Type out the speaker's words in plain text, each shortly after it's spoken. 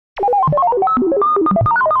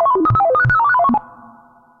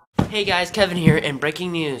Hey guys, Kevin here, and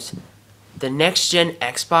breaking news. The next-gen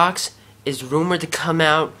Xbox is rumored to come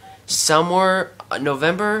out somewhere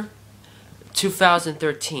November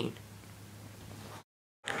 2013.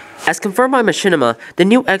 As confirmed by Machinima, the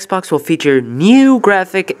new Xbox will feature new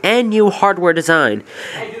graphic and new hardware design.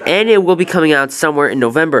 And it will be coming out somewhere in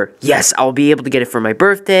November. Yes, I'll be able to get it for my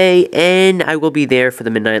birthday, and I will be there for the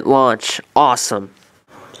midnight launch. Awesome.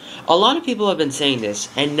 A lot of people have been saying this,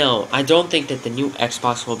 and no, I don't think that the new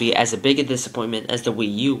Xbox will be as big a disappointment as the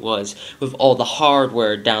Wii U was, with all the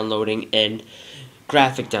hardware downloading and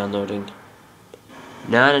graphic downloading.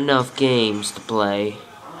 Not enough games to play.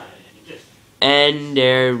 And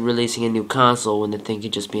they're releasing a new console when the thing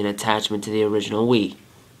could just be an attachment to the original Wii.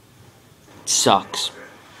 Sucks.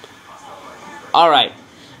 Alright,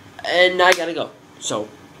 and I gotta go. So,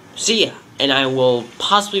 see ya. And I will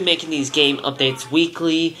possibly be making these game updates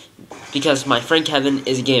weekly because my friend Kevin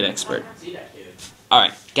is a game expert.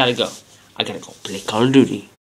 Alright, gotta go. I gotta go play Call of Duty.